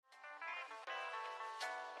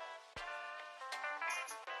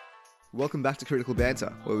Welcome back to Critical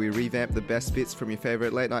Banter, where we revamp the best bits from your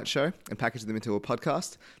favourite late night show and package them into a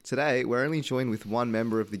podcast. Today, we're only joined with one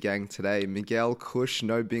member of the gang today, Miguel, Kush,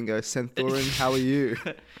 No Bingo, Senthurin. How are you?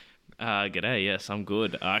 G'day, yes, I'm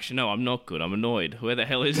good. Actually, no, I'm not good. I'm annoyed. Where the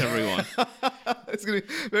hell is everyone? It's going to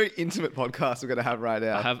be a very intimate podcast we're going to have right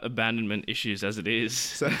now. I have abandonment issues as it is.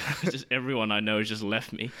 So just everyone I know has just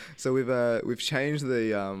left me. So we've changed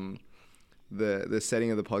the setting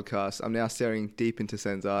of the podcast. I'm now staring deep into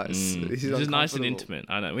Sen's eyes. This is nice and intimate.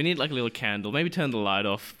 I know. We need like a little candle. Maybe turn the light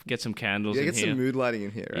off. Get some candles in here. Yeah, get some mood lighting in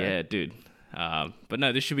here, right? Yeah, dude. But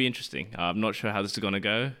no, this should be interesting. I'm not sure how this is going to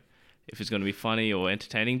go. If it's going to be funny or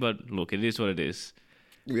entertaining, but look, it is what it is.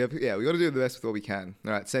 We got to do the best with what we can.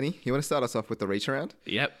 All right, Senny, you want to start us off with the reach around?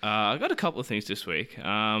 Yep. I got a couple of things this week.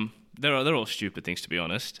 They're all stupid things, to be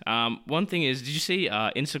honest. One thing is, did you see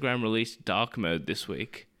Instagram released dark mode this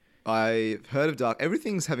week? I've heard of dark.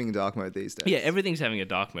 Everything's having dark mode these days. Yeah, everything's having a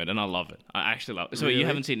dark mode, and I love it. I actually love it. So Really? You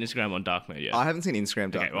haven't seen Instagram on dark mode yet? I haven't seen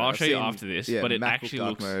Instagram dark mode. Well, I'll show you after this. Yeah, but it MacBook actually dark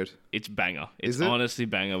looks mode. It's banger. It's Is it? honestly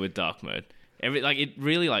banger with dark mode. It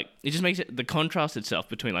just makes it, the contrast itself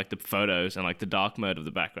between like the photos and like the dark mode of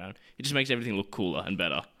the background. It just makes everything look cooler and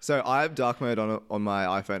better. So I have dark mode on my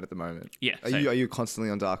iPhone at the moment. Yeah. Are you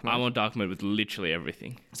constantly on dark mode? I'm on dark mode with literally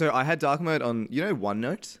everything. So I had dark mode on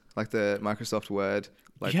OneNote, like the Microsoft Word.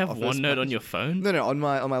 Like You have Office OneNote on package. your phone? No, on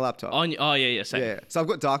my laptop. Yeah, same. Yeah. So I've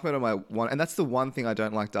got dark mode on my one, and that's the one thing I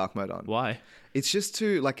don't like dark mode on. Why? It's just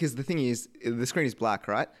too because the thing is the screen is black,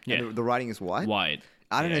 right? Yeah. And the writing is white. White.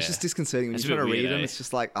 I don't know. It's Yeah. just disconcerting when It's you a try to bit read weird, them. eh? It's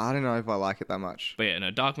just like I don't know if I like it that much. But yeah,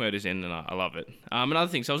 no, dark mode is in, and I love it.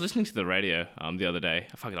 Another thing, so I was listening to the radio the other day.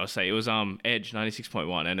 I'll say it was Edge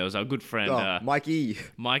 96.1, and it was our good friend Mikey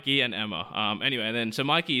and Emma. Anyway, and then so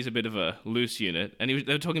Mikey is a bit of a loose unit, and they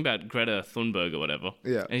were talking about Greta Thunberg or whatever.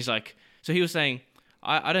 Yeah. And he's like, so he was saying,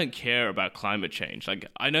 I don't care about climate change. Like,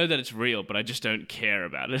 I know that it's real, but I just don't care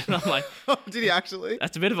about it. And I'm like, Did he actually?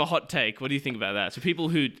 that's a bit of a hot take. What do you think about that? So people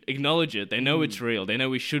who acknowledge it, they know it's real. They know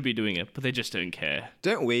we should be doing it, but they just don't care.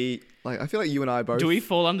 Don't we? Like, I feel like you and I both. Do we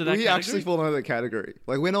fall under that We category? actually fall under the category.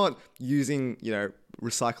 Like, we're not using,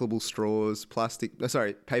 recyclable straws,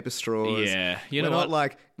 paper straws. Yeah. We're not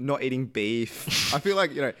like not eating beef. I feel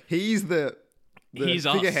like, he's he's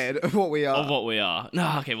us. figurehead of what we are. Of what we are.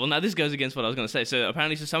 No, okay, well, now this goes against what I was going to say. So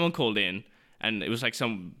apparently someone called in, and it was like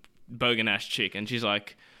some bogan-ass chick, and she's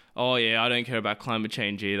like, oh, yeah, I don't care about climate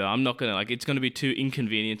change either. I'm not going to, it's going to be too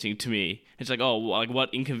inconveniencing to me. It's like, oh,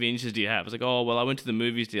 what inconveniences do you have? It's like, oh, well, I went to the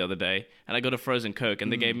movies the other day, and I got a frozen Coke,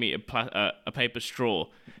 and they gave me a paper straw.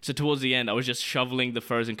 So towards the end, I was just shoveling the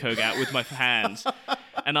frozen Coke out with my hands.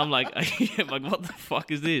 And I'm like, what the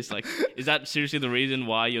fuck is this? Like, is that seriously the reason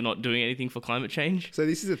why you're not doing anything for climate change? So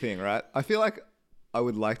this is the thing, right? I feel like I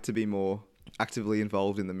would like to be more actively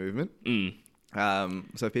involved in the movement.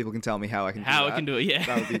 So if people can tell me how I can do it, yeah.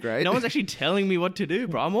 That would be great. No one's actually telling me what to do,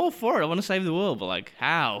 bro. I'm all for it. I want to save the world, but like,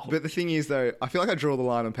 how? But the thing is, though, I feel like I draw the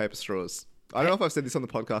line on paper straws. I don't know if I've said this on the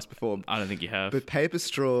podcast before. I don't think you have. But paper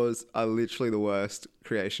straws are literally the worst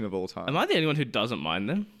creation of all time. Am I the only one who doesn't mind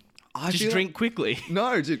them? Just drink quickly.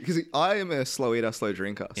 No, dude, because I am a slow eater, slow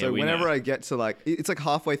drinker. So whenever I get to it's like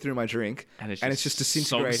halfway through my drink and it's just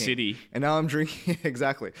disintegrating. Salt City. And now I'm drinking,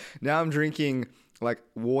 exactly. Now I'm drinking like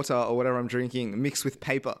water or whatever I'm drinking mixed with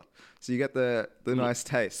paper. So you get the nice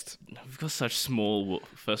taste. We've got such small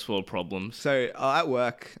first world problems. So at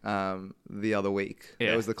work the other week,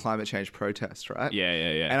 there was the climate change protest, right? Yeah.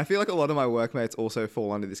 And I feel like a lot of my workmates also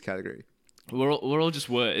fall under this category. We're all just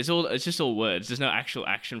words. It's just all words. There's no actual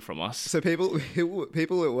action from us. So people at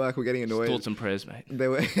work were getting annoyed. Thoughts and prayers, mate. They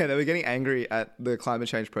were getting angry at the climate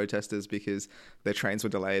change protesters because their trains were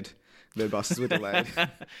delayed, their buses were delayed.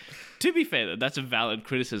 To be fair, though, that's a valid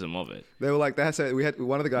criticism of it. They were like, we had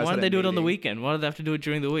one of the guys. Why had don't a they do it on the meeting. weekend? Why do they have to do it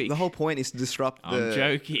during the week? The whole point is to disrupt the. I'm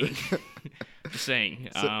joking. Just saying.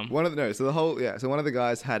 So one of the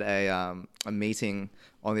guys had a meeting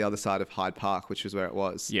on the other side of Hyde Park, which is where it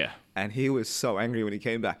was. Yeah. And he was so angry when he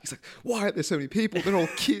came back. He's like, "Why are there so many people? They're all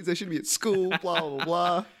kids. They should be at school." Blah blah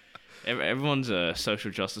blah. Everyone's a social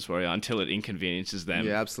justice warrior until it inconveniences them.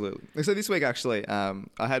 Yeah, absolutely. So this week, actually, I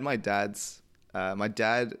had my dad's. My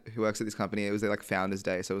dad, who works at this company, it was their like Founders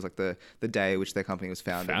Day, so it was like the day which their company was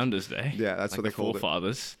founded. Founders Day. Yeah, that's like what they called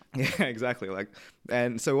forefathers. it. Yeah, exactly.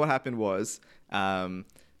 And so what happened was,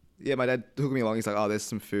 my dad took me along. He's like, "Oh, there's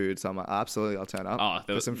some food." So I'm like, "Absolutely, I'll turn up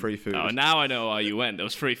for some free food." Oh, now I know why you went. There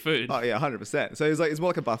was free food. Oh yeah, 100%. So it's more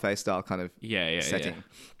like a buffet style kind of setting.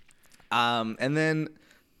 Yeah. And then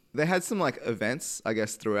they had some like events, I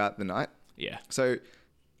guess, throughout the night. Yeah. So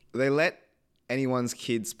they let anyone's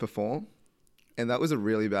kids perform. and that was a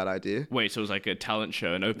really bad idea. Wait, so it was like a talent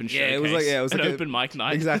show, an open Yeah, showcase? it was like an like open mic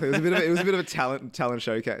night. Exactly, it was a bit of a talent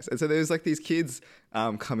showcase, and so there was like these kids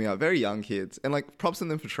coming up, very young kids, and like props on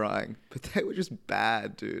them for trying, but they were just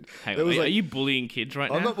bad, dude. Hang There on, was, are like, you bullying kids right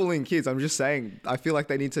now? I'm not bullying kids. I'm just saying I feel like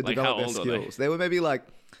they need to Like, develop how their old are they? skills. They were maybe like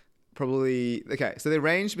probably okay. So they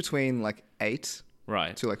ranged between like 8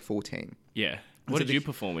 Right. to like 14. Yeah. What did you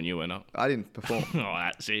perform when you went up? I didn't perform.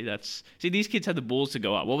 See, these kids had the balls to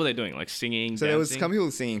go up. What were they doing? Like singing, So dancing? there was some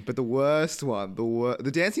people singing, but the worst one,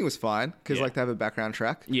 the dancing was fine because Yeah. like they have a background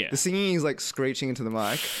track. Yeah. The singing is like screeching into the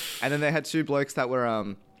mic, and then they had 2 blokes that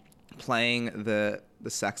were playing the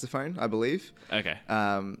saxophone, I believe. Okay.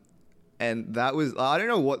 And that was, I don't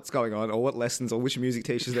know what's going on or what lessons or which music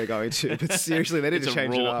teachers they're going to, but seriously, they need It's to a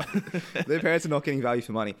change it raw. up. Their parents are not getting value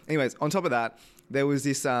for money. Anyways, on top of that, there was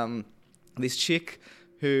this this chick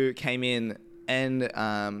who came in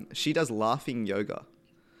and she does laughing yoga.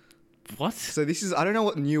 What? So this is, I don't know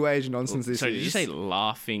what new age nonsense this So is. did you say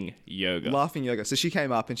laughing yoga? Laughing yoga. So she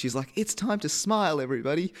came up and she's like, "It's time to smile,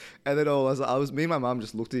 everybody." And then me and my mum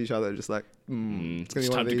just looked at each other, just like, it's gonna It's be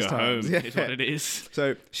one time of to these go times. home. Yeah. Is what it is.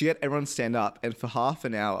 So she had everyone stand up, and for half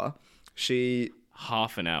an hour,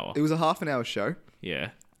 Half an hour. it was a half an hour show, Yeah.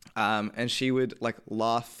 and she would like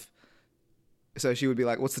laugh. So she would be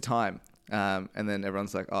like, "What's the time?" And then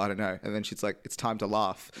everyone's like, "Oh, I don't know." And then she's like, "It's time to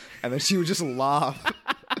laugh," and then she would just laugh.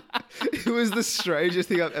 It was the strangest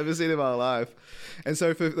thing I've ever seen in my life. And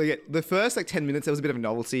so for like, the first like 10 minutes, there was a bit of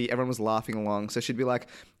novelty. Everyone was laughing along. So she'd be like,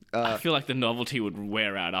 I feel like the novelty would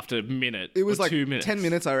wear out after a minute. it was or like 2 minutes. 10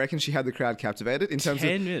 minutes. I reckon she had the crowd captivated in terms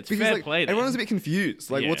 10 of minutes. because Fair like play then. everyone was a bit confused.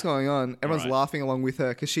 Like, Yeah. what's going on? Everyone's Right. laughing along with her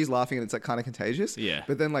because she's laughing and it's like kind of contagious. Yeah.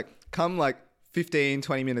 But then like come like 15,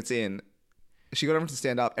 20 minutes in, she got everyone to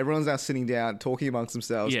stand up. Everyone's now sitting down, talking amongst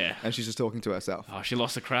themselves. Yeah. And she's just talking to herself. Oh, she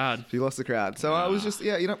lost the crowd. She lost the crowd. So I was just,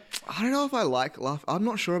 yeah, you know, I don't know if I like laugh. I'm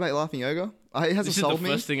not sure about laughing yoga. It hasn't This is the sold me.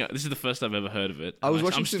 first thing. This is the first I've ever heard of it. I was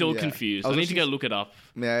watching I'm some- still yeah. confused. I I was need to go watching- look it up.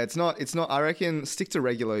 Yeah, it's not. I reckon stick to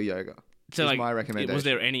regular yoga. So, is like, my recommendation. was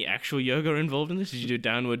there any actual yoga involved in this? Did you do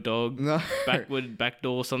downward dog, No. backward,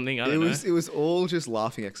 backdoor, something? I don't know. It was all just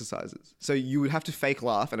laughing exercises. So you would have to fake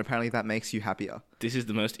laugh, and apparently that makes you happier. This is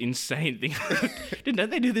the most insane thing. Didn't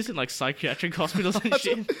they do this in like psychiatric hospitals and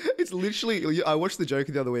shit? It's literally. I watched the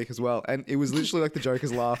Joker the other week as well, and it was literally like the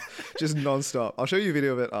Joker's laugh, just non-stop. I'll show you a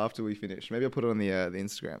video of it after we finish. Maybe I'll put it on the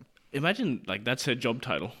Instagram. Imagine like that's her job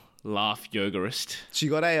title, laugh yogarist. She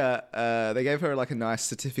got they gave her like a nice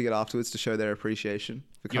certificate afterwards to show their appreciation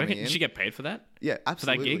for You coming reckon in. did she get paid for that? Yeah,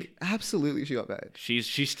 absolutely. gig? Absolutely, she got paid. She's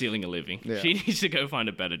stealing a living. Yeah. She needs to go find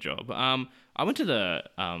a better job. I went to the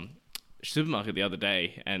supermarket the other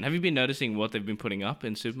day, and have you been noticing what they've been putting up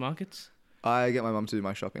in supermarkets? I get my mum to do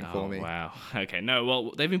my shopping for me. Wow. Okay. No.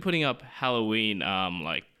 Well, they've been putting up Halloween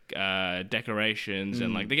decorations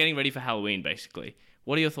and like they're getting ready for Halloween basically.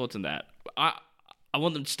 What are your thoughts on that? I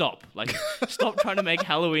want them to stop. Like, stop trying to make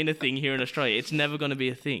Halloween a thing here in Australia. It's never going to be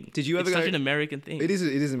a thing. Did you ever It's go- such an American thing. It is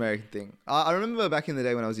an American thing. I remember back in the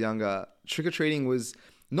day when I was younger, trick or treating was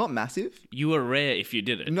not massive. You were rare if you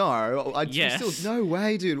did it. No, I Yes. still no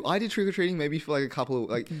way, dude. I did trick or treating maybe for like a couple of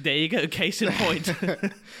like. There you go. Case in point.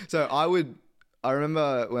 So I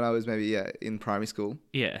remember when I was maybe in primary school.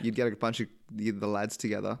 Yeah. You'd get a bunch of the lads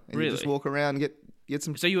together and you just Really? walk around and get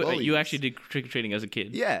some. So you lollies. actually did trick or treating as a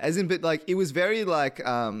kid? Yeah, as in, but like it was very like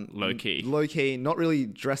Low key. low key, not really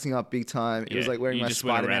dressing up big time. It was Yeah, like wearing you my just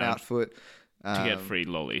went Spider-Man around outfit. To get free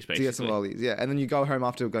lollies, basically. To get some lollies, yeah. And then you go home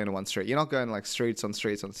after going to one street. You're not going like streets on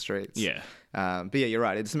streets on streets. Yeah. But yeah, you're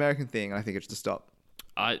right. It's an American thing, and I think it's to stop.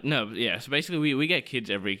 No, yeah. So basically, we get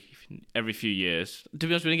kids every few years. To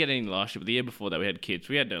be honest, we didn't get any last year, but the year before that, we had kids.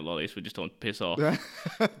 We had no lollies. We just told them to piss off.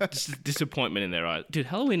 Just disappointment in their eyes. Dude,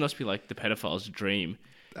 Halloween must be like the pedophile's dream.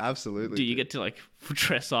 Absolutely. Do you get to like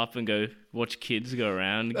dress up and go watch kids go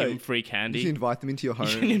around, give them free candy? You can invite them into your You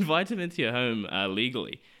can home. invite them into your home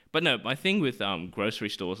legally. But no, my thing with grocery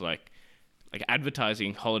stores like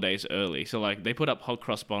advertising holidays early. So like they put up hot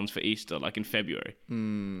cross buns for Easter like in February,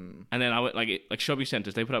 and then I went like shopping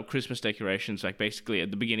centers. They put up Christmas decorations like basically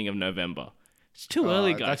at the beginning of November. It's too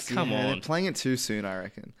early, guys. Come on. Playing it too soon, I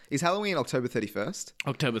reckon. Is Halloween October 31st?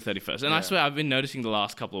 October 31st. And I swear I've been noticing the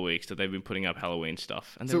last couple of weeks that they've been putting up Halloween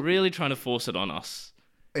stuff, and they're really trying to force it on us.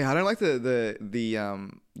 Yeah, I don't like the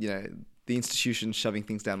the institution shoving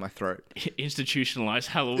things down my throat. Institutionalized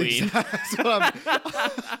Halloween. That's what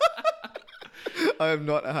I am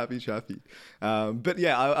not a happy chappy. But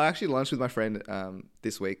yeah, I actually lunched with my friend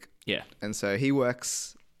this week. Yeah. And so he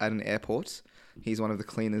works at an airport. He's one of the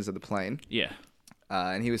cleaners of the plane. Yeah.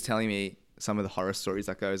 And he was telling me some of the horror stories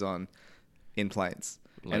that goes on in planes.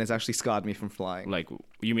 And it's actually scarred me from flying. Like,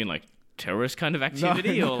 you mean like terrorist kind of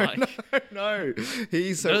activity, or like no.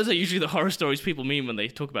 He's so those are usually the horror stories people mean when they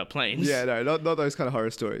talk about planes. yeah, no, not those kind of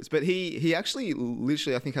horror stories. But he actually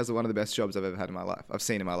literally I think has one of the best jobs I've ever had in my life. I've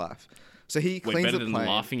seen in my life. So he Wait, cleans better the than plane.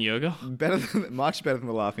 the laughing yoga. Much better than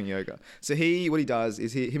the laughing yoga. So what he does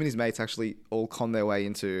is him and his mates actually all con their way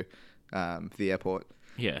into the airport.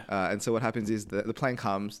 Yeah. And so what happens is the plane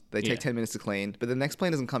comes, they take 10 minutes to clean, but the next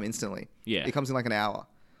plane doesn't come instantly. Yeah. It comes in like an hour.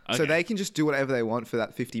 So Okay. they can just do whatever they want for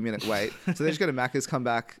that 50-minute wait. So they just go to Macca's, come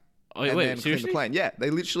back, Oh, and wait, then seriously? clean the plane. Yeah, they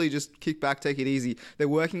literally just kick back, take it easy. They're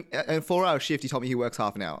working a 4-hour shift. He told me he works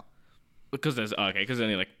half an hour. Because there's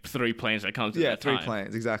only like 3 planes that comes at that three time.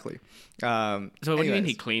 planes, exactly. So what do you mean anyways.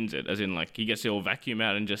 he cleans it? As in like he gets the old vacuum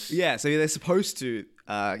out and just Yeah, so they're supposed to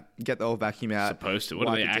get the old vacuum out. Supposed to. What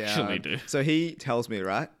do wipe they it actually down. do? So he tells me,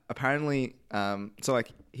 right? Apparently, so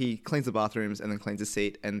like he cleans the bathrooms and then cleans the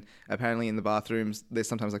seat. And apparently in the bathrooms, there's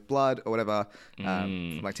sometimes like blood or whatever,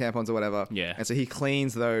 from like tampons or whatever. Yeah. And so he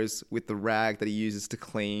cleans those with the rag that he uses to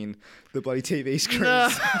clean the bloody TV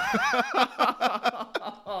screens.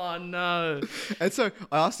 Oh no. And so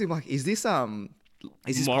I asked him, like, is this Morally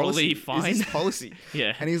policy? fine? Is this policy?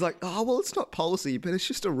 Yeah. And he's like, oh, well, it's not policy, but it's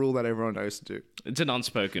just a rule that everyone knows to do. It's an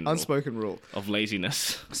unspoken rule Unspoken rule. of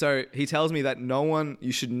laziness. So he tells me that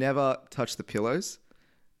you should never touch the pillows.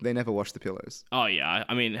 They never wash the pillows. Oh yeah.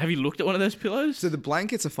 I mean, have you looked at one of those pillows? So the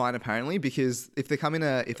blankets are fine apparently because if they come in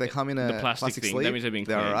a The plastic thing, sleeve, that means they're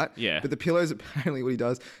being all cleaned. right. Yeah. But the pillows apparently what he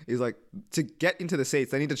does is like to get into the seats,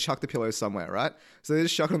 they need to chuck the pillows somewhere, right? So they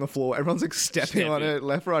just chuck it on the floor. Everyone's like stepping on it,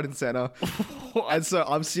 left, right, and center. And so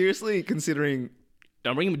I'm seriously considering.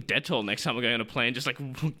 I'm bringing Dettol next time I go on a plane. Just like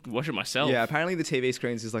wash it myself. Yeah, apparently the TV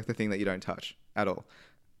screens is like the thing that you don't touch at all.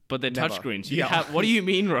 But they're Never. touchscreens. Yeah. What do you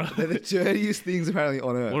mean, Ro? They're the dirtiest things apparently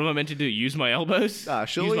on earth. What am I meant to do? Use my elbows?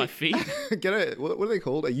 Surely Use my feet? get what are they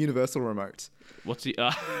called? A universal remote. What's the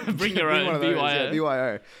bring your Bring one own of those, BYO?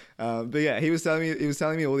 yeah, BYO. But yeah, he was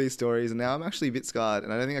telling me all these stories, and now I'm actually a bit scarred,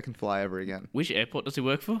 and I don't think I can fly ever again. Which airport does he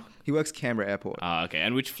work for? He works Canberra Airport. Okay.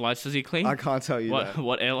 And which flights does he clean? I can't tell you that.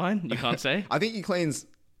 What airline? You can't say? I think he cleans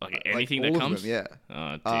Like anything all that of comes? them, yeah.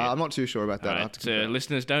 Oh, dear. I'm not too sure about that. I'll have Alright, to so confirm.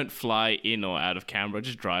 listeners, don't fly in or out of Canberra.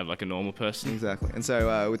 Just drive like a normal person. Exactly. And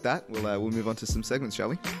so with that, we'll move on to some segments, shall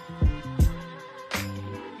we?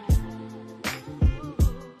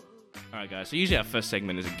 Alright, guys. So usually our first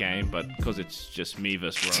segment is a game, but because it's just me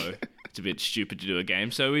versus Ro, it's a bit stupid to do a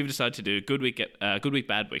game. So we've decided to do good week,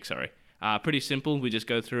 bad week. Sorry. Pretty simple. We just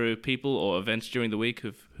go through people or events during the week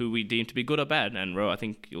of who we deem to be good or bad. And Ro, I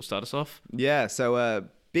think you'll start us off. Yeah. So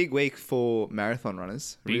big week for marathon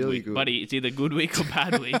runners. Big really week. good. Buddy, it's either good week or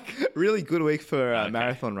bad week. Really good week for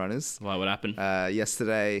marathon runners. Why? What happened?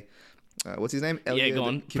 Yesterday, what's his name? Eliud Go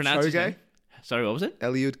on. Pronounce his name. Sorry, what was it?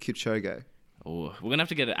 Eliud Kipchoge. Oh, we're going to have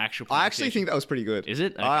to get an actual I actually pronunciation. think that was pretty good. Is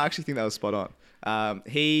it? Okay. I actually think that was spot on.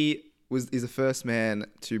 He is the first man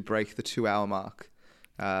to break the 2-hour mark,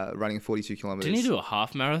 running 42 kilometers. Didn't he do a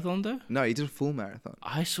half marathon, though? No, he did a full marathon.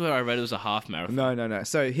 I swear I read it was a half marathon. No.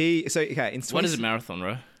 So okay. In What is a marathon,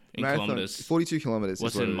 Ro? In kilometers. 42 kilometers.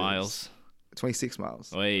 What's is what in it is. miles? 26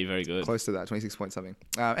 miles. Oh, hey, very good. Close to that, 26 point something.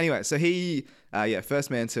 Anyway, so he,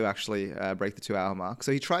 first man to actually break the 2-hour mark.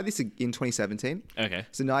 So he tried this in 2017. Okay.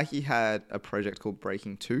 So Nike had a project called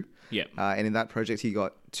Breaking 2. Yep. And in that project, he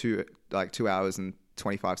got 2 hours and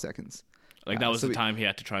 25 seconds. Like that was so the we- time he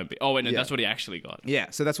had to try and be. Oh wait, no, Yeah. that's what he actually got. Yeah,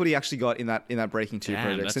 so that's what he actually got in that Breaking 2 Damn,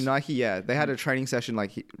 project. So that's- Nike, they had a training session,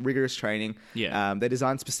 like rigorous training. Yeah. They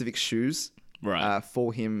designed specific shoes Right.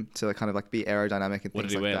 for him to kind of like be aerodynamic and What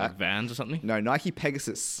things did he like wear? that. Like Vans or something? No, Nike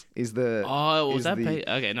Pegasus is the. Oh, was is that?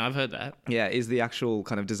 the, Okay, no, I've heard that. Yeah, is the actual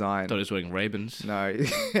kind of design. Thought he was wearing Ray-Bans. No,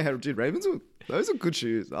 yeah, dude, Ravens those are good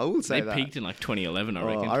shoes. I will say They that. peaked in like 2011, I Oh,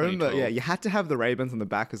 reckon. I remember. 2012. Yeah, you had to have the Ray-Bans on the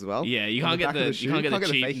back as well. Yeah, you On can't get back of the shoe. you can't get the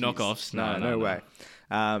cheap fakies. knockoffs. No way.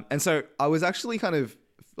 And so I was actually kind of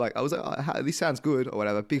like, I was like, oh, this sounds good or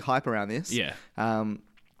whatever. Big hype around this. Yeah.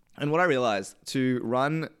 And what I realized, to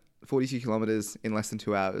run 42 kilometers in less than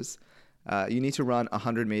 2 hours, you need to run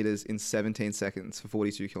 100 meters in 17 seconds for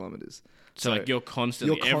 42 kilometers. So like you're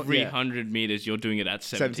constantly every yeah. 100 meters you're doing it at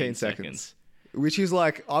 17 seconds. Which is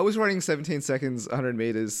like, I was running 17 seconds, 100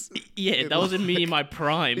 meters. Yeah, that wasn't me in my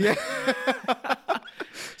prime. Yeah.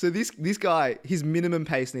 So this guy, his minimum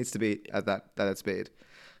pace needs to be at that speed.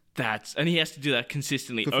 And he has to do that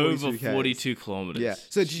consistently For over 42 Ks. 42 kilometers. Yeah.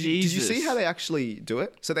 So did you see Jesus. how they actually do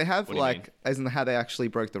it? So they have What do you mean? as in how they actually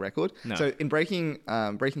broke the record. No. So in breaking 2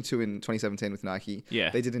 in 2017 with Nike, Yeah.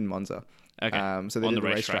 they did in Monza. Okay. So they On did the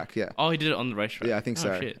the racetrack. Yeah. Oh, he did it on the racetrack. Yeah, I think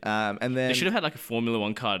so. Shit. And then They should have had like a Formula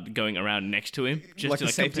One car going around next to him, just like to a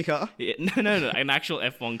safety car. Yeah, no, an actual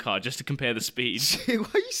F1 car, just to compare the speed. Are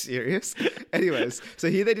you serious? Anyways, so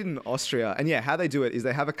here they did in Austria, and yeah, how they do it is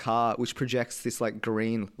they have a car which projects this like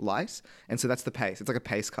green light, and so that's the pace. It's like a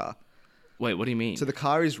pace car. Wait, what do you mean? So the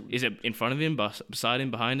car is it in front of him, beside him,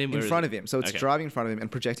 behind him? in front of him. So it's driving in front of him and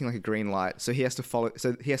projecting like a green light. So he has to follow.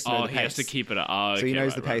 So he has to know the pace. He has to keep it up. Oh, okay, so he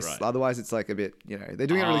knows right, the pace. Right. Otherwise, it's like a bit. They're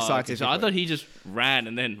doing it really scientifically. So I thought he just ran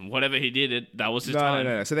and then whatever he did, that was his time.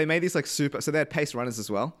 No. So they made these like super. So they had pace runners as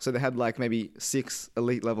well. So they had like maybe 6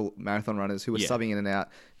 elite level marathon runners who were subbing in and out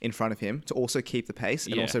in front of him to also keep the pace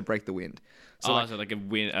and also break the wind. So so like a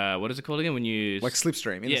wind. What is it called again? When you like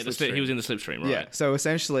slipstream. He was in the slipstream, right? Yeah. So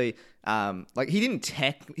essentially, like he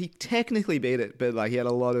technically beat it, but like he had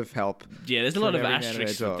a lot of help. Yeah, there's a lot of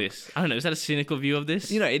asterisks with this. I don't know. Is that a cynical view of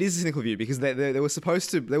this? It is a cynical view because they were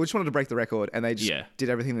supposed to. They just wanted to break the record, and they just did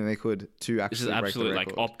everything that they could to actually break the record. This is absolute like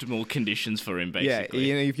optimal conditions for him, basically.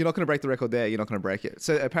 Yeah. If you're not going to break the record there, you're not going to break it.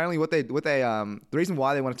 So apparently, the reason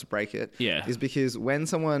why they wanted to break it, is because when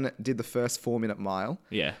someone did the first 4-minute mile,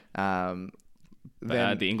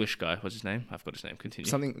 then the English guy, what's his name? I've got his name. Continue.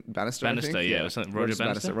 Something Bannister. Bannister, I think? Roger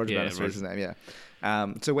Bannister. Roger Bannister is his name.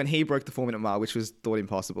 Yeah. So when he broke the 4-minute mile, which was thought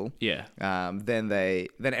impossible, then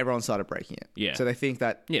everyone started breaking it. Yeah. So they think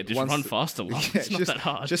that just run faster. It's not that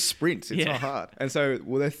hard. Just sprint. It's not hard. And so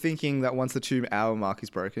they're thinking that once the 2-hour mark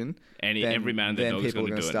is broken, every man and their dog is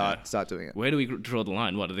going to do it. Start doing it. Where do we draw the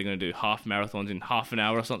line? What are they going to do? Half marathons in half an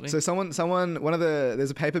hour or something? So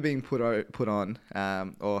there's a paper being put on,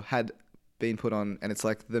 or had been put on, and it's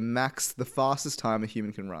like the fastest time a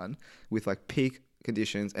human can run with like peak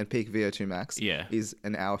conditions and peak VO2 max is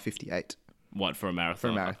 1:58. What, for a marathon? For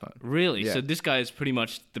a marathon. Really? Yeah. So this guy is pretty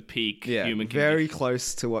much the peak human condition. Very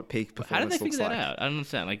close to what peak performance looks like. How did they figure that out? I don't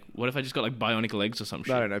understand. Like, what if I just got like bionic legs or some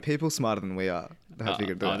shit? I don't know. People smarter than we are have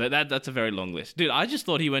figured it out. That's a very long list. Dude, I just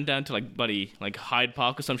thought he went down to like Hyde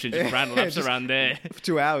Park or some shit, just ran laps around there.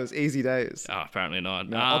 2 hours, easy days. Oh, apparently not.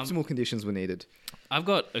 No, optimal conditions were needed. I've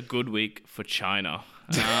got a good week for China.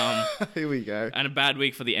 Here we go. And a bad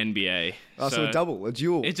week for the NBA. So a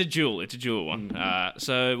duel. It's a duel one.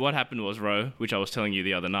 So what happened was, Ro, which I was telling you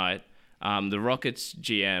the other night, the Rockets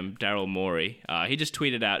GM, Daryl Morey, he just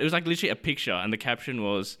tweeted out, it was like literally a picture, and the caption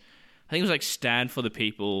was, I think it was like stand for the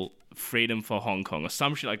people, freedom for Hong Kong, or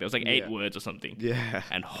some shit like that. It was like 8 words or something. Yeah.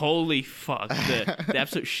 And holy fuck, the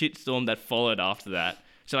absolute shitstorm that followed after that.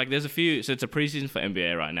 So like there's a few, so it's a preseason for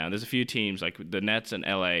NBA right now. There's a few teams like the Nets and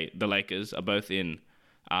LA, the Lakers are both in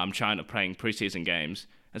China playing preseason games.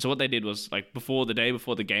 And so what they did was like the day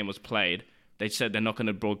before the game was played, they said they're not going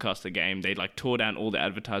to broadcast the game. They like tore down all the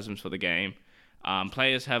advertisements for the game.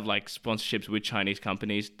 Players have like sponsorships with Chinese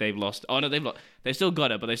companies. They've lost. Oh no, they still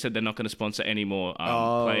got it, but they said they're not going to sponsor any more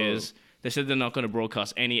players. They said they're not going to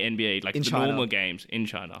broadcast any NBA, like normal games in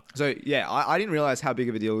China. So, yeah, I didn't realize how big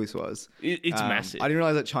of a deal this was. It's massive. I didn't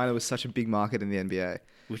realize that China was such a big market in the NBA.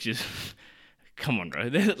 Which is, come on, bro.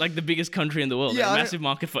 They're like the biggest country in the world. They're a massive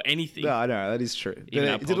market for anything. No, I know. That is true. Did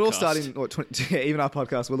it all start in, even our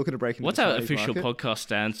podcast, we're looking to break into What's the our Chinese official market. podcast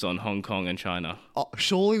stance on Hong Kong and China? Oh,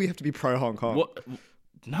 surely we have to be pro Hong Kong. What?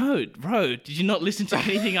 No, bro, did you not listen to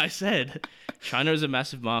anything I said? China is a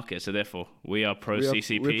massive market, so therefore we are pro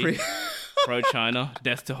CCP. Pro China,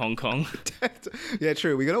 death to Hong Kong. Yeah,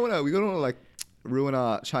 true. We don't want to like ruin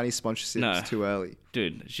our Chinese sponsorships too early.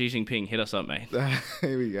 Dude, Xi Jinping, hit us up, mate.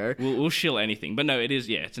 Here we go. We'll shill anything. But no,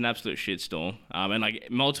 it's an absolute shitstorm. And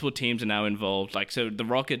like multiple teams are now involved. Like, so the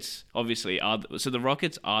Rockets obviously the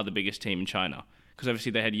Rockets are the biggest team in China because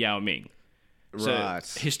obviously they had Yao Ming. Right.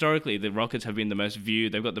 So historically, the Rockets have been the most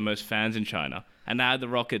viewed. They've got the most fans in China. And now the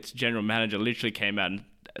Rockets general manager literally came out and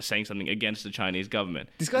saying something against the Chinese government.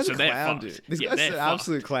 This guy's a clown, dude. This guy's an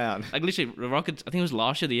absolute clown. Like literally, the Rockets, I think it was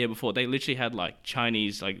last year, the year before, they literally had like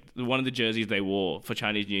Chinese, like one of the jerseys they wore for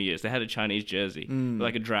Chinese New Year's. They had a Chinese jersey with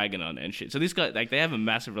like a dragon on it and shit. So this guy, like they have a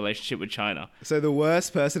massive relationship with China. So the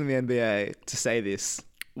worst person in the NBA to say this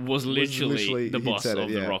was literally the boss of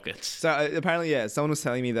the Rockets. So apparently, someone was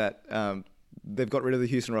telling me that they've got rid of the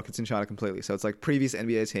Houston Rockets in China completely. So it's like previous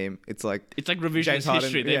NBA team. It's like revisionist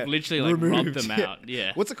history. They've literally like rubbed them out.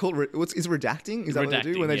 Yeah. What's it called? Is redacting? Is that what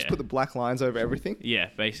they do when they just put the black lines over everything? Yeah,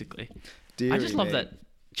 basically. Deary I just love me. that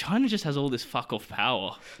China just has all this fuck off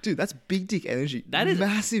power. Dude, that's big dick energy. That is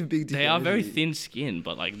massive big dick energy. They are very thin skinned,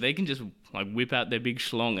 but like they can just like whip out their big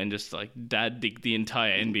schlong and just like dad dick the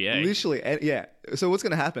entire NBA. Literally, yeah. So what's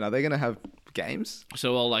going to happen? Are they going to have games?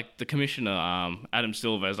 So, well, like the commissioner, Adam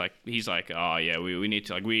Silver is like, he's like, oh yeah, we need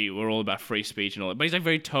to like we're all about free speech and all that, but he's like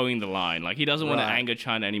very towing the line. Like he doesn't want to anger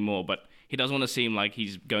China anymore, but he doesn't want to seem like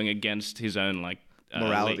he's going against his own like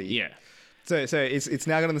morality. Yeah. So it's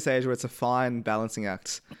now got on the stage where it's a fine balancing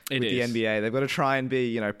act with the NBA. They've got to try and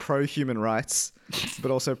be, pro human rights,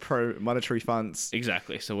 but also pro monetary funds.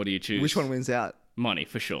 Exactly. So what do you choose? Which one wins out? Money,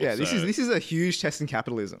 for sure. Yeah, this is a huge test in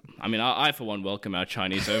capitalism. I mean, I for one welcome our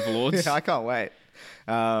Chinese overlords. Yeah, I can't wait.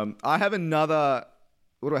 I have another.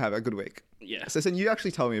 What do I have? A good week. Yeah. So you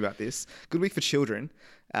actually told me about this. Good week for children.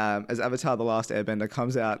 As Avatar: The Last Airbender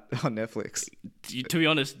comes out on Netflix. To be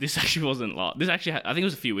honest, this actually wasn't this actually I think it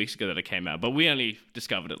was a few weeks ago that it came out, but we only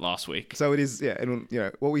discovered it last week. So it is, yeah, and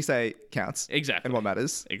what we say counts. Exactly. And what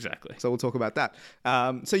matters. Exactly. So we'll talk about that.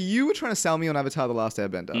 So you were trying to sell me on Avatar: The Last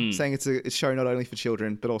Airbender, saying it's a show not only for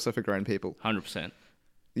children but also for grown people. 100%.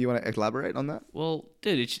 You want to elaborate on that? Well,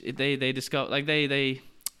 dude, they discover like they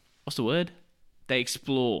what's the word? They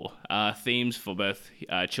explore themes for both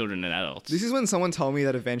children and adults. This is when someone told me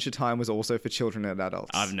that Adventure Time was also for children and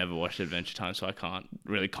adults. I've never watched Adventure Time, so I can't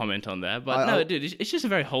really comment on that. But dude, it's just a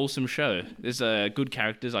very wholesome show. There's good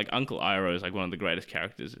characters. Like Uncle Iroh is like one of the greatest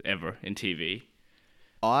characters ever in TV.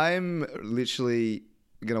 I'm literally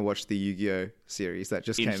going to watch the Yu-Gi-Oh series that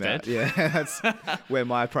just came out. Yeah, that's where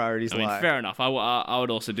my priorities lie. Fair enough. I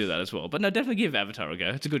would also do that as well. But no, definitely give Avatar a go.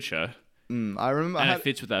 It's a good show. I remember, and it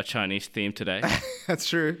fits with our Chinese theme today. That's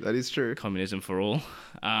true. That is true. Communism for all.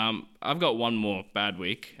 I've got one more bad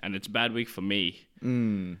week, and it's a bad week for me.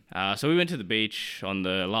 So we went to the beach on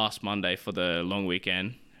the last Monday for the long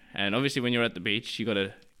weekend, and obviously when you're at the beach, you got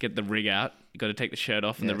to get the rig out. You got to take the shirt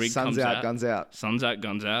off, and the rig comes out. Guns out. Sun's out,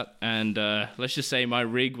 guns out. And let's just say my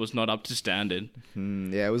rig was not up to standard.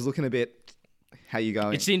 Yeah, it was looking a bit. How you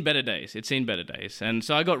going? It's seen better days. And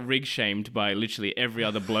so I got rig shamed by literally every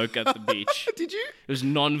other bloke at the beach. Did you? It was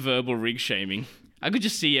non-verbal rig shaming. I could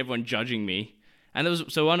just see everyone judging me. And there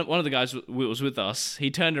was one of the guys was with us.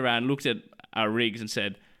 He turned around, looked at our rigs and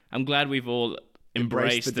said, "I'm glad we've all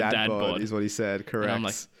embraced the dad bod." Is what he said. Correct. And I'm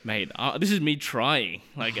like, mate, this is me trying.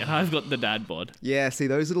 Like, and I've got the dad bod. Yeah, see,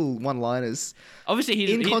 those little one-liners. Obviously,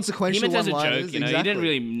 he inconsequential meant as a one-liners, joke. You know, exactly. He didn't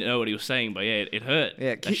really know what he was saying, but yeah, it hurt.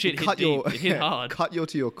 Yeah, that shit hit deep. It hit hard. Cut you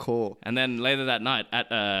to your core. And then later that night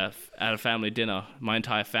at a family dinner, my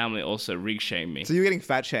entire family also rig shamed me. So you're getting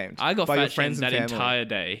fat shamed. I got by fat your friends shamed that and family. entire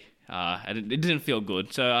day, and it didn't feel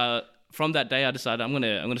good. So from that day, I decided I'm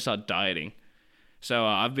gonna start dieting. So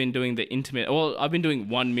I've been doing I've been doing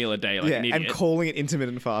one meal a day like an idiot. And calling it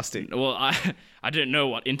intermittent fasting. Well, I didn't know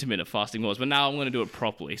what intermittent fasting was, but now I'm going to do it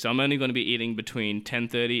properly. So I'm only going to be eating between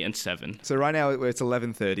 10:30 and 7. So right now it's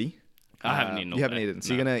 11:30. I haven't eaten all You haven't day. eaten.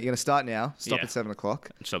 So you're gonna start now. Stop at 7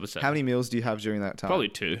 o'clock. Stop at 7. How many meals do you have during that time? Probably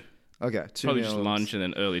 2. Okay, 2 Probably meals. just lunch and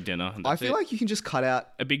then early dinner. And I that's feel it. like you can just cut out.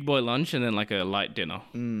 A big boy lunch and then like a light dinner.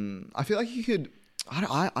 I feel like you could.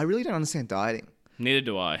 I really don't understand dieting. Neither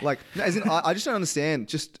do I. Like, no, as in, I just don't understand.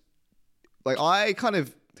 Just like I kind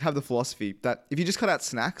of have the philosophy that if you just cut out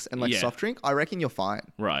snacks and like soft drink, I reckon you're fine.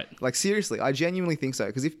 Right. Like seriously, I genuinely think so.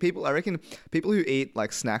 Because I reckon people who eat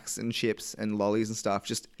like snacks and chips and lollies and stuff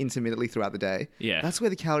just intermittently throughout the day, that's where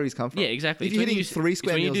the calories come from. Yeah, exactly. If you're eating 3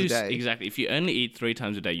 square meals a day, exactly. If you only eat 3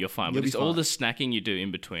 times a day, you're fine. But it's all the snacking you do in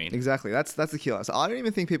between. Exactly. That's the killer. So I don't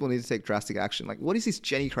even think people need to take drastic action. Like, what is this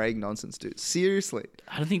Jenny Craig nonsense, dude? Seriously.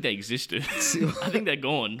 I don't think they existed. I think they're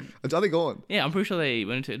gone. Are they gone? Yeah, I'm pretty sure they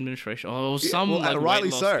went into administration. Oh, some like rightly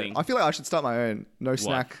weight loss so. thing. I feel like I should start my own no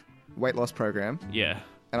snack weight loss program. Yeah.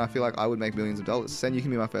 And I feel like I would make millions of dollars. Sen, you can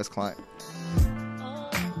be my first client.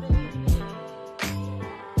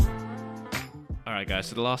 All right, guys.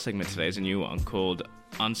 So the last segment today is a new one called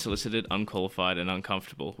Unsolicited, Unqualified, and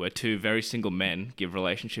Uncomfortable, where 2 very single men give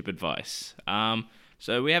relationship advice.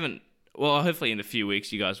 So we haven't... Well, hopefully in a few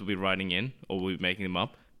weeks you guys will be writing in or we'll be making them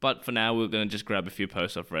up. But for now, we're going to just grab a few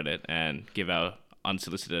posts off Reddit and give our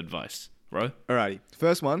unsolicited advice. Ro? Alrighty.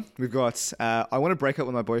 First one, we've got, I want to break up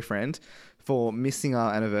with my boyfriend for missing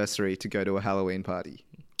our anniversary to go to a Halloween party.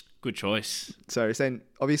 Good choice. So, saying,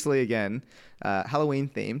 obviously, again, Halloween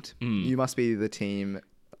themed. You must be the team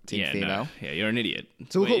female. No. Yeah, you're an idiot.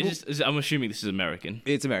 So I'm assuming this is American.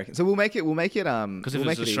 It's American. So we'll make it. Because if it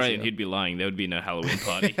was Australian, he'd be lying. There would be no Halloween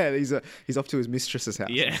party. Yeah, he's off to his mistress's house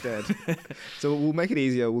instead. So we'll make it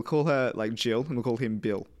easier. We'll call her like Jill, and we'll call him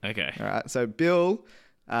Bill. Okay. All right. So Bill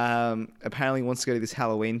apparently wants to go to this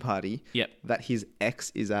Halloween party. Yep. That his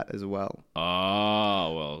ex is at as well.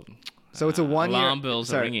 Oh well. So it's a 1 year. Alarm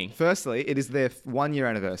bells are ringing. Firstly, it is their 1 year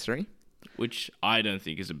anniversary. which I don't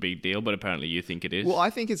think is a big deal, but apparently you think it is. Well, I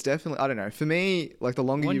think it's definitely, I don't know. For me, like the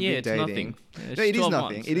longer 1 you've year, been it's dating. nothing. It's No, it is 12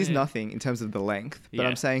 nothing. months, It is yeah. nothing in terms of the length. But Yeah.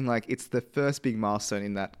 I'm saying like it's the first big milestone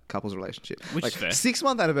in that couple's relationship. Which like is fair.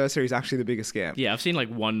 6-month anniversary is actually the biggest scam. Yeah, I've seen like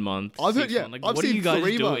 1 month. I've heard, 6 yeah, months. Like, I've what are seen you guys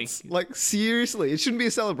 3 doing? months. Like seriously, it shouldn't be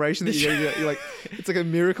a celebration that you're like. It's like a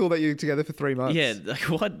miracle that you're together for 3 months. Yeah, like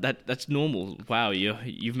what? That's normal. Wow,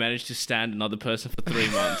 you've managed to stand another person for 3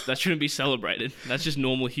 months. That shouldn't be celebrated. That's just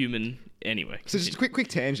normal human. Anyway. So just a quick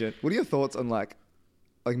tangent. What are your thoughts on like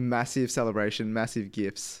massive celebration, massive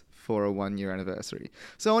gifts for a 1-year anniversary?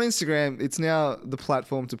 So on Instagram, it's now the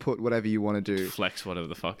platform to put whatever you want to do. Flex whatever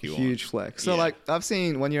the fuck you want. Huge flex. So Yeah. like I've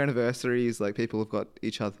seen 1-year anniversaries, like people have got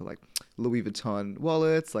each other like Louis Vuitton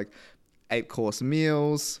wallets, like 8-course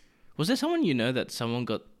meals. Was there someone you know that someone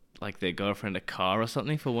got like their girlfriend a car or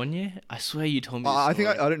something for 1 year? I swear you told me. This I think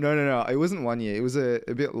story. I don't. No. It wasn't 1 year. It was a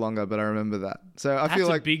bit longer, but I remember that. So I That's feel a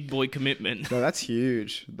like big boy commitment. no, that's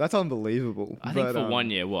huge. That's unbelievable. I think But, for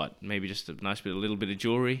 1 year, what? Maybe just a little bit of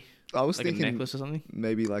jewelry, I was like a thinking necklace or something,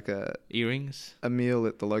 maybe like a earrings, meal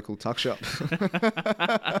at the local tuck shop.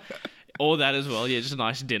 or that as well. Yeah, just a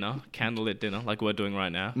nice dinner, candlelit dinner, like we're doing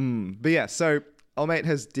right now. But yeah, so old mate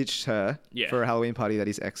has ditched her Yeah. for a Halloween party that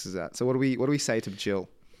his ex is at. So what do we say to Jill?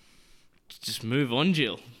 Just move on,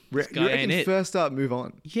 Jill. This You guy reckon ain't it. first up, move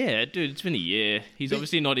on. Yeah, dude, it's been a year. He's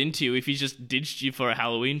obviously not into you if he's just ditched you for a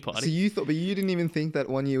Halloween So party. you thought, but you didn't even think that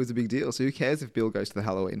 1 year was a big deal. So who cares if Bill goes to the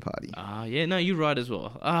Halloween party? Yeah, no, you're right as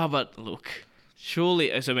well. But look,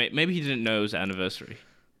 surely, so maybe he didn't know it was the anniversary.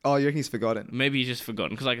 Oh, you reckon he's forgotten? Maybe he's just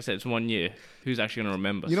forgotten because, like I said, it's 1 year. Who's actually going to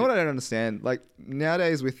remember? You know what I don't understand? Like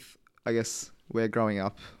nowadays, with I guess we're growing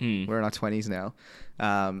up, Hmm. we're in our 20s now,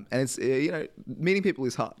 and it's meeting people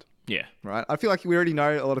is hard. Yeah. Right, I feel like we already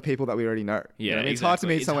know a lot of people that we already know. You know Yeah, what I mean? It's hard to exactly.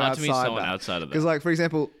 meet It's someone hard to meet outside someone that. outside of that. Because, like, for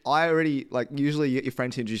example, I already usually you get your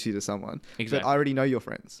friend to introduce you to someone, but Exactly. I already know your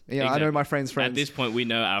friends. You know, I know Exactly. my friends' friends. At this point, we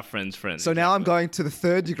know our friends' friends. So now I'm going to the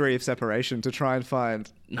 3rd degree of separation to try and find.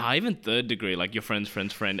 Nah, even 3rd degree, like your friend's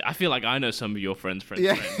friend's friend. I feel like I know some of your friends' friends'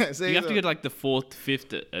 Yeah, friends. see, You have to so- get like the 4th,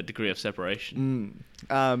 5th degree of separation.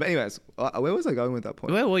 But anyways, where was I going with that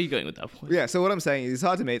point? Where were you going with that point? Yeah. So what I'm saying is, it's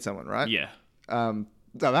hard to meet someone, right? Yeah.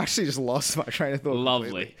 I've actually just lost my train of thought. Lovely.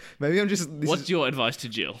 completely. Maybe I'm just. What's your advice to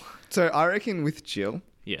Jill? So I reckon with Jill,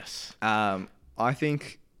 Yes. I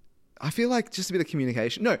feel like just a bit of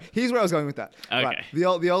communication. No, here's where I was going with that. Okay. Right.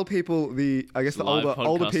 The old people, the Live older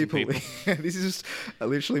podcasting people. people. This is just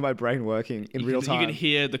literally my brain working in real time. You can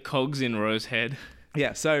hear the cogs in Ro's head.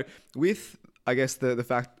 Yeah. So with I guess the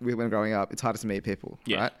fact when growing up, it's harder to meet people.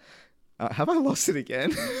 Yeah. Right. Have I lost it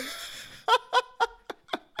again?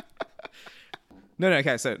 No.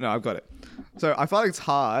 Okay. So no, I've got it. So I feel like it's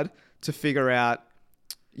hard to figure out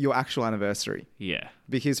your actual anniversary. Yeah.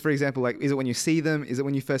 Because, for example, like, is it when you see them? Is it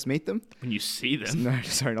when you first meet them? When you see them. No,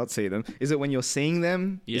 sorry, not see them. Is it when you're seeing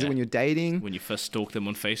them? Is Yeah. it when you're dating? When you first stalk them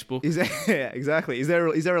on Facebook. Is there, yeah, exactly. Is there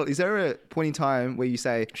a point in time where you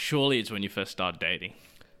say? Surely it's when you first start dating.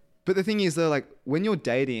 But the thing is, though, like when you're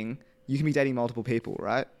dating, you can be dating multiple people,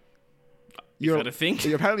 right? Is that a thing?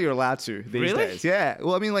 Apparently, you're allowed to these Really? days. Yeah.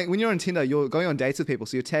 Well, I mean, like when you're on Tinder, you're going on dates with people,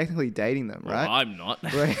 so you're technically dating them, Well, right? I'm not.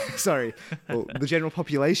 Right. Sorry. Well, the general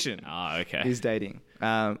population Okay. is dating,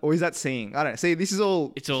 or is that seeing? I don't know. See, this is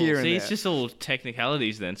all It's all here and see, there. it's just all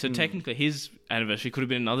technicalities then. So technically his anniversary could have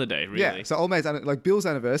been another day, really. Yeah, so old mate's like Bill's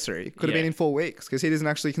anniversary could have Yeah. been in 4 weeks because he doesn't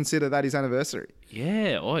actually consider that his anniversary.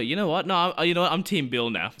 Yeah. Oh, you know what? No, you know what? I'm Team Bill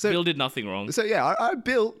now. So- Bill did nothing wrong. So yeah,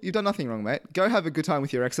 Bill, you've done nothing wrong, mate. Go have a good time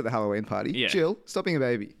with your ex at the Halloween party. Yeah. Jill, stop being a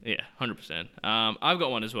baby. Yeah, 100%. I've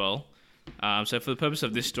got one as well. So for the purpose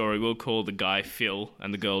of this story, we'll call the guy Phil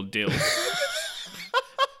and the girl Dill.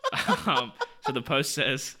 So the post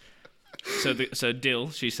says, so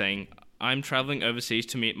Dill, she's saying, I'm traveling overseas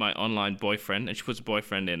to meet my online boyfriend, and she puts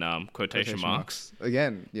boyfriend in quotation marks.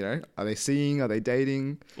 Again, you know, are they seeing? Are they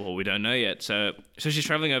dating? Well, we don't know yet. So she's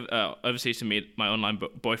traveling overseas to meet my online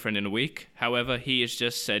boyfriend in a week. However, he has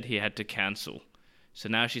just said he had to cancel. So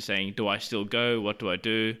now she's saying, do I still go? What do I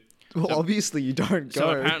do? Well, obviously you don't go. So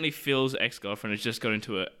apparently Phil's ex-girlfriend has just got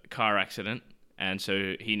into a car accident, and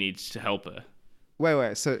so he needs to help her.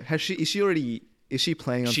 Wait. So is she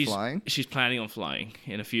planning on flying? She's planning on flying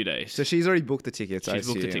in a few days. So she's already booked the tickets. She's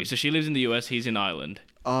booked the ticket. So she lives in the US, he's in Ireland.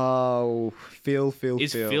 Oh, Phil.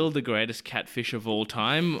 Is Phil the greatest catfish of all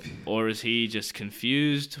time, or is he just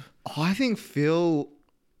confused? Oh, I think Phil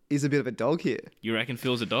is a bit of a dog here. You reckon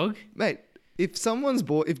Phil's a dog? Mate, if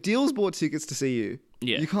Deal's bought tickets to see you,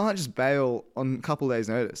 Yeah. you can't just bail on a couple days'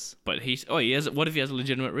 notice. But he has. What if he has a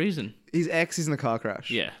legitimate reason? His ex is in a car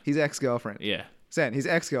crash. Yeah. His ex-girlfriend. Yeah. Sen, his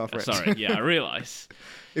ex-girlfriend. Sorry, yeah, I realise.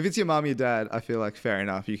 If it's your mum, your dad, I feel like fair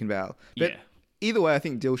enough. You can bail. But Yeah. either way, I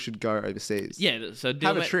think Dill should go overseas. Yeah, so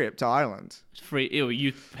Have a trip to Ireland. It's free.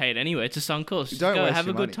 You pay it anyway. It's a sunk cost. Don't Go waste have a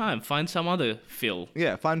your good money. time. Find some other Phil.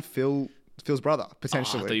 Yeah, find Phil's brother, Oh, I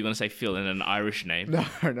potentially. thought you were going to say Phil in an Irish name. No,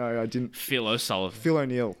 I didn't. Phil O'Sullivan. Phil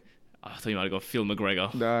O'Neill. Oh, I thought you might have got Phil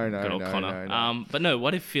McGregor. No, Good old Connor. no. But no,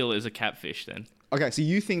 what if Phil is a catfish then? Okay, so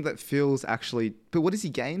you think that Phil's actually... But what does he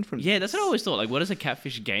gain from Yeah, that's what I always thought. Like, what does a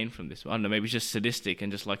catfish gain from this? I don't know, maybe he's just sadistic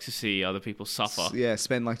and just likes to see other people suffer. Yeah,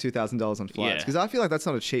 spend like $2,000 on flights. Yeah. Because I feel like that's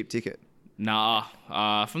not a cheap ticket. Nah,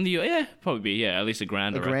 from the US, yeah, probably be, yeah, at least a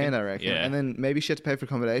grand, A grand, I reckon. Yeah. And then maybe she had to pay for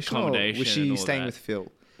accommodation, or was Accommodation she and all staying that. with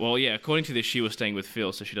Phil? Well, yeah, according to this, she was staying with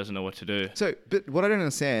Phil, so she doesn't know what to do. So, but what I don't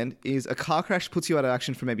understand is a car crash puts you out of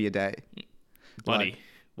action for maybe a day. Buddy, Like,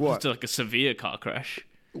 what? It's like a severe car crash.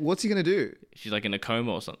 What's he going to do? She's like in a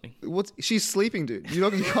coma or something. She's sleeping, dude. You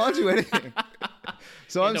can't do anything.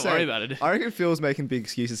 So Yeah, I'm don't saying, worry about it. I reckon Phil's making big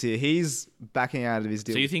excuses here. He's backing out of his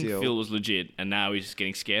deal. So you think deal. Phil was legit and now he's just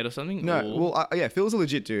getting scared or something? No, Or- well, yeah, Phil's a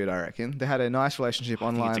legit dude. I reckon they had a nice relationship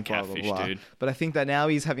online. it's a blah blah catfish, blah. dude. But I think that now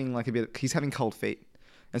he's having he's having cold feet,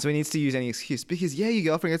 and so he needs to use any excuse because your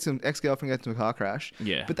ex-girlfriend gets into a car crash.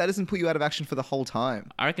 Yeah. But that doesn't put you out of action for the whole time.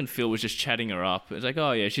 I reckon Phil was just chatting her up. It's like,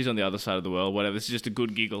 oh yeah, she's on the other side of the world, whatever. This is just a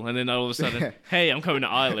good giggle. And then all of a sudden, hey, I'm coming to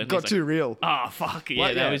Ireland. Got He's too like, real. oh, fuck. Yeah,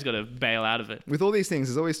 What? now Yeah. he's got to bail out of it. With all these things,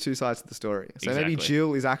 there's always two sides to the story. So maybe Exactly.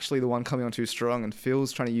 Jill is actually the one coming on too strong, and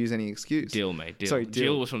Phil's trying to use any excuse. Dill, mate. Dill. Sorry,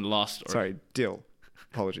 Jill Dill. was from the last story. Sorry, Dill.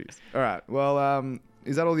 Apologies. All right. Well,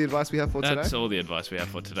 is that all the advice we have for That's today? all the advice we have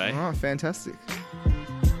for today. Oh, fantastic.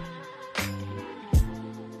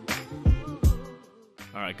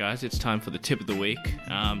 All right, guys, it's time for the tip of the week.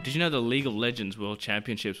 Did you know the League of Legends World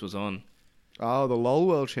Championships was on? Oh, the LOL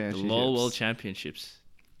World The Championships. LoL World Championships.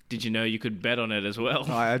 Did you know you could bet on it as well?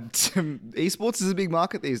 Esports is a big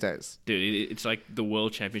market these days. Dude, it's like the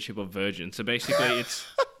World Championship of Virgin. So basically,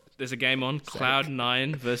 there's a game on,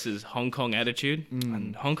 Cloud9 versus Hong Kong Attitude.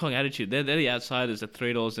 And Hong Kong Attitude, they're the outsiders at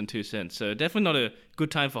 $3.02. So definitely not a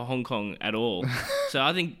good time for Hong Kong at all. So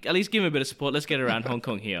I think at least give them a bit of support. Let's get around Hong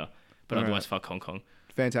Kong here. But All otherwise, right. fuck Hong Kong.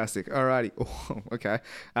 Fantastic. Alrighty. Oh, okay.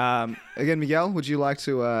 Again, Miguel, would you like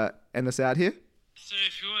to end us out here? So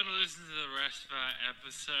if you want to listen to the rest of our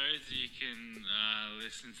episodes, you can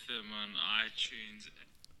listen to them on iTunes.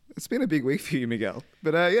 It's been a big week for you, Miguel.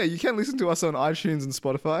 But yeah, you can listen to us on iTunes and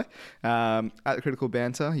Spotify at Critical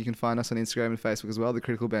Banter. You can find us on Instagram and Facebook as well, the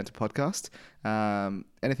Critical Banter Podcast.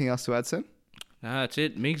 Anything else to add, Sen? That's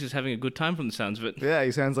it. Migs is having a good time from the sounds of it. Yeah,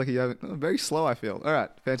 he sounds like very slow, I feel. All right,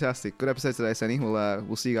 fantastic. Good episode today, Senny.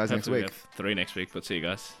 We'll see you guys next Hopefully we week. have 3 next week, but see you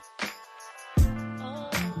guys.